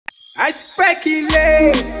I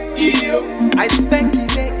speculate, I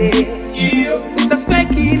speculate, Mr.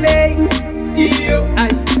 Speculate,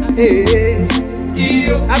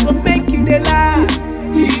 I go make you the laugh,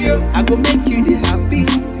 I go make you the happy,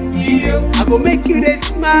 I go make you the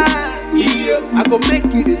smile, I go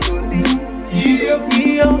make you the jolly,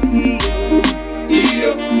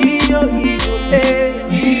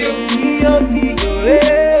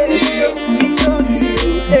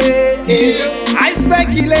 I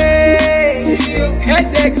speculate,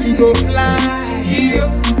 headache go fly,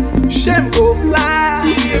 shame go fly,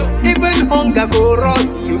 even hunger go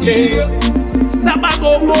run you. Saba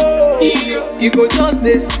go, you go just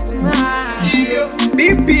dey smile,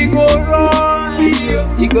 BP go run,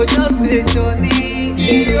 you go just dey jolly.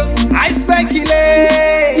 I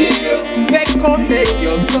speculate, speculate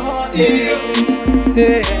your soul.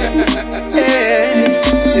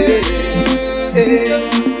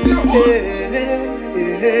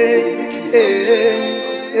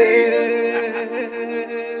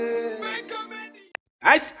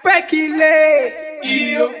 I speculate,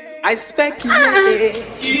 I speculate,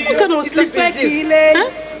 it's a speculate.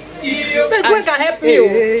 Who can help you?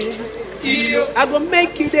 I go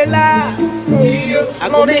make you the laugh, I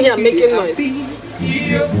go make you the happy,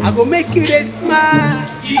 I go make you the smile,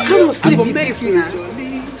 I go make you the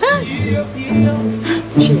jolly.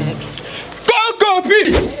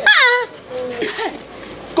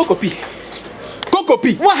 Cocopi!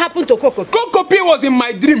 Cocopi! What happened to Cocopi? Cocopi was in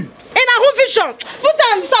my dream. In our vision. Put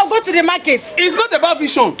on so go to the market. It's not about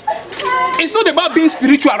vision. It's not about being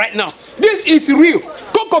spiritual right now. This is real.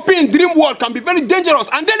 Cocopi in dream world can be very dangerous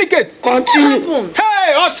and delicate. Continue.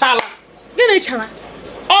 Hey, Ochala!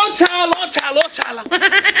 Ochala. Ochala.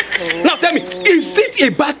 Now tell me, is it a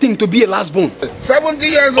bad thing to be a last born? 70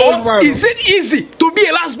 years old man. Is it easy to be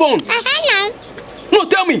a last born? No,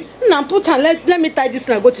 tell me. Now put on, let me tie this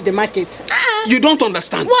and go to the market. You don't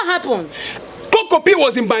understand. What happened? Cocopi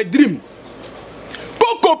was in my dream.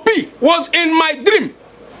 Cocopi was in my dream.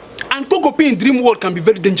 And Cocopi in dream world can be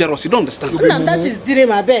very dangerous. You don't understand? No, that is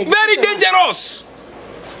dream, I beg. Very dangerous.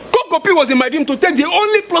 Cocopi was in my dream to take the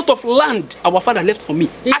only plot of land our father left for me.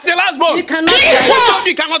 As a last born. You cannot try it.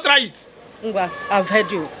 You cannot try it. I've heard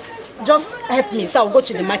you. Just help me, so I'll go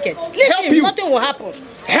to the market. Help you. Nothing will happen.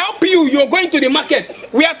 Help you. You're going to the market.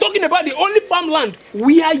 We are talking about the only farmland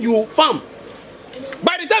where you farm.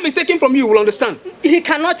 By the time it's taken from you, you will understand. He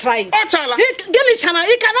cannot try it. Ochala. He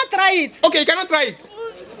cannot try it. Okay, he cannot try it.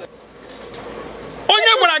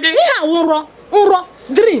 Onye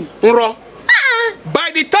dream. Unro.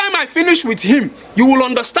 By the time I finish with him, you will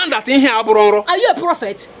understand that in here Aburonro. Are you a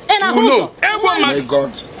prophet? No. May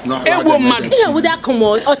God not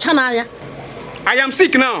I am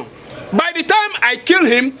sick now. By the time I kill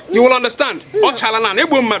him, you will understand. Ochala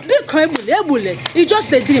It's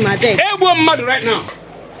just a dream, I beg. Right now.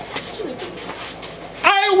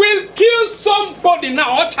 I will kill somebody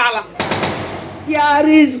now, Ochala. Here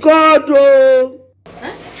is God.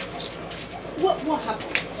 Huh? What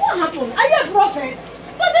happened? What happened? Are you a prophet?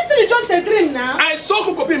 But this thing is just a dream now. I saw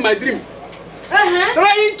Cocopi in my dream.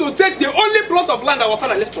 Trying to take the only plot of land our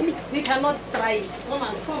father left for me. He cannot try it. Come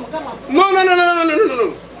on. No.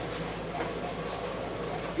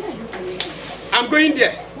 I'm going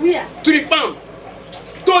there. Where? To the farm.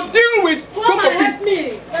 To deal with Cocopi. Help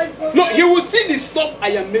me. No, he will see the stuff I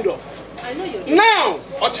am made of. I know you're now,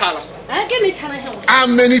 Ochala. Give me Chala help. How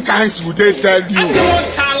many times would they tell you? I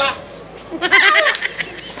said Ochala.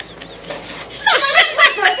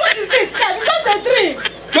 What is this? It's just a dream.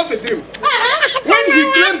 Just a dream. When he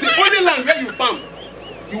claims the only land where you farm,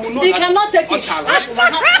 you will not. He cannot take it.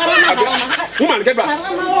 Woman, get back.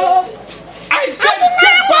 I said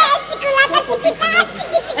get back.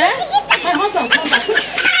 My husband, come back.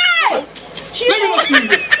 Let me not see you.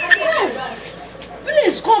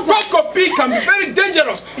 Please come back. Cocopi can be very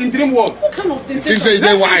dangerous in dream world. What kind of thing?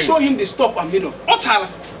 Let me show him the stuff I'm made of. Ochala.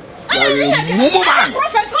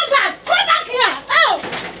 Prophet, come back. Come back here. Oh.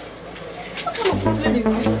 What kind of problem is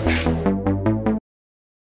this?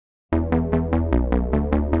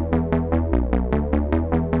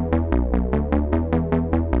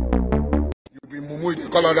 They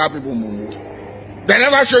call other people mumu. They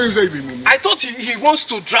never show you say be mumu. I thought he wants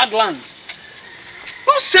to drag land.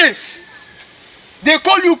 Nonsense. They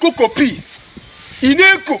call you Cocopi.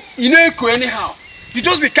 Ineko anyhow. You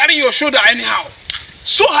just be carrying your shoulder anyhow.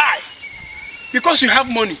 So high. Because you have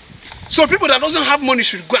money. So people that doesn't have money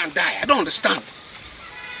should go and die. I don't understand.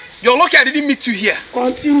 You're lucky I didn't meet you here.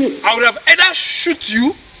 Continue. I would have either shoot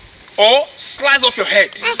you or slice off your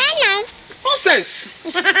head. Nonsense.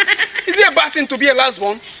 Is it a bad thing to be a last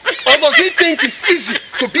born? Or does he think it's easy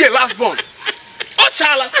to be a last born?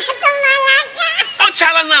 Ochala.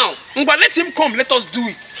 Ochala now. Ngwa, let him come. Let us do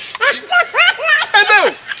it.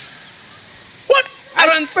 Ebe. What?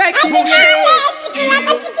 I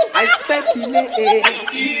speculate.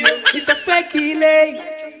 Mr. Speculate.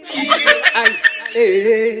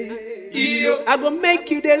 I go make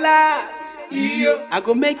you the laugh. I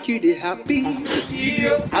go make you the happy.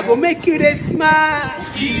 I go make you the smile.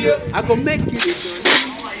 I go make you the joy.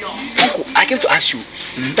 Uncle, I came to ask you,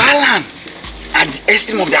 that land at the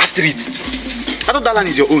extreme of the street, I thought that land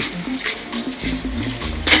is your own.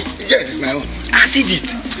 Yes, it's my own. I see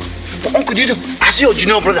it. But Uncle, I see your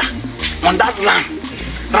junior brother on that land,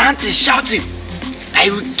 ranting, shouting, I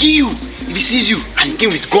will kill you if he sees you, and he came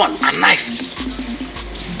with gun and knife.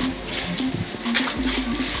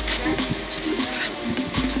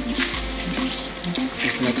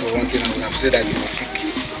 If not for one thing, I would have said that you were sick.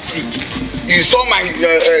 Sick. You saw my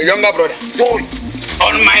younger brother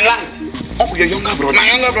on my land. Uncle, your younger brother? My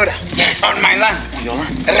younger brother. Yes. On my land. On your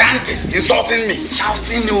land. Ranting, insulting me.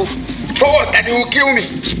 Shouting you. For what? That he will kill me.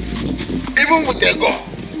 Even with a gun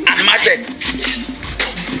and machete. Yes.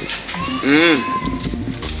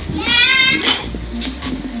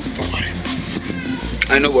 Don't worry.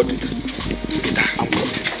 I know what to do. Get that.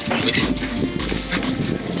 I'm waiting.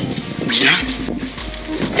 Yeah?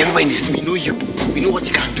 Everybody in this, we know you. We know what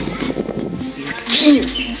you can do. You kill.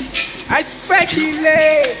 I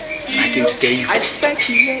speculate. I came to tell you. I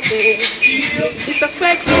speculate. Mr.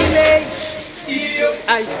 Speculate.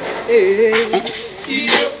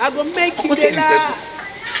 I go make you the laugh.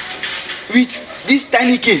 With this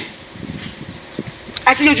tiny cane.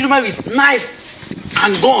 I see your junior man with knife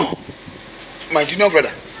and gun. My junior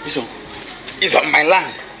brother Yes, uncle. is on my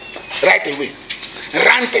land right away.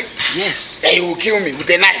 Ranting. Yes. That he will kill me with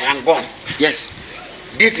a knife and gun. Yes.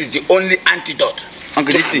 This is the only antidote.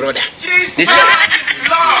 Uncle, to this my thing. brother.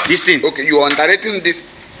 This thing. Okay, you are underrating this.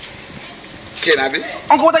 Okay, Nabi.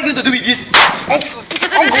 Uncle, what are you going to do with this? Uncle,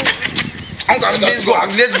 Let's go.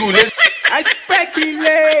 Let's go. Let's I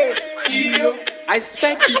speculate. I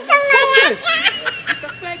speculate. What's this? Mr.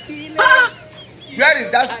 Speculate. where is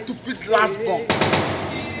that stupid last bomb?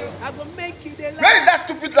 I go make you the laugh. Where is that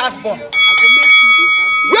stupid last bomb? I go make you the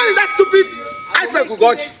happy. Where is that stupid I go iceberg, make you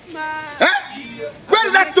ugorji? the smile. Eh? Where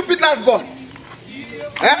is that stupid last bomb? Eh?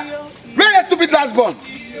 Where is that stupid last bomb?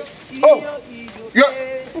 Oh, you're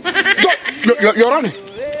running.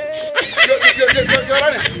 You're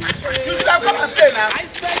running. You should have come and stay now. I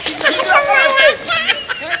speculate. You should have come and stay.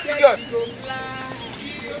 Headache, you go fly.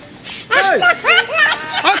 Hey.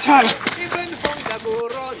 Ochala. Even hunger go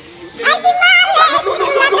run you. No,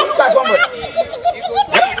 look at somebody. You go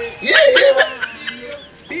just this. Yeah.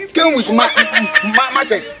 Came with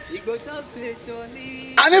machete You go just stay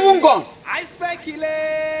jolly. and even gone. I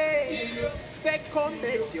speculate.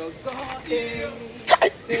 Speculate your soul.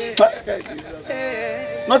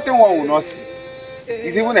 Nothing one will not see.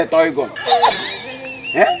 It's even a toy gun.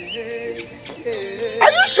 Eh?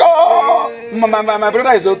 Are you sure? My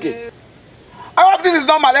brother is okay. I hope this is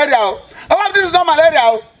not malaria. I hope this is not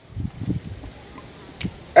malaria.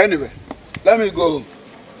 Anyway, let me go home.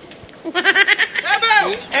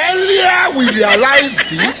 The earlier we realize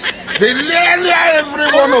this, the earlier every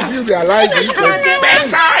one of you realize this, the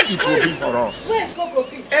better it will be for us. Where's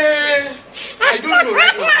Cocofi? I don't know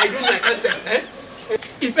right now. I can't tell.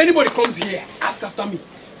 If anybody comes here, ask after me.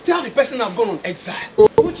 Tell the person I've gone on exile.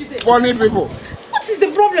 Funny people. What is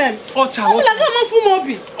the problem? Ochala.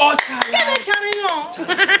 Ochala.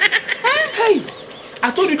 Hey, I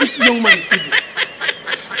told you this young man is evil.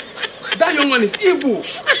 That young man is evil.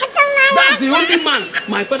 That's the only man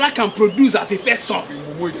my father can produce as a first son.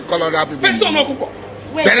 First son, Okuko.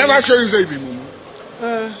 They never show you say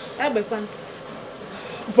Mumu.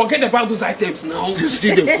 Forget about those items now. You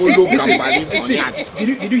still the follow somebody.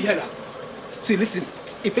 Did you hear that? See, listen.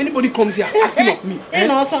 If anybody comes here asking of me,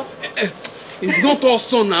 it's not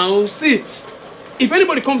also now. See, if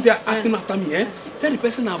anybody comes here asking after me, tell the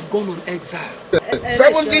person I've gone on exile.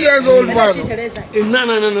 70 years old man. No.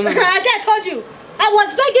 I told you. I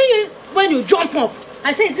was begging you when you jump up.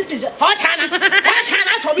 I said, this is just China to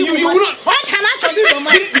be You will not. China to be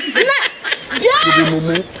woman. To be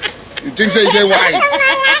Mumu. You think say you wise? You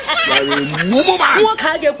are a Mumu man. What can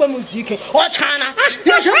I get from music? Or China?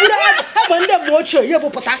 You should have one of watch you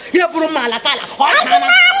have put you have Malakala. Or China.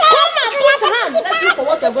 Come on, put hand. Let's look for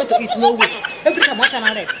what you're going to eat. No way. Every time watch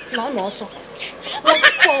another. No, so.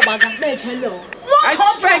 I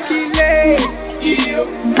speculate.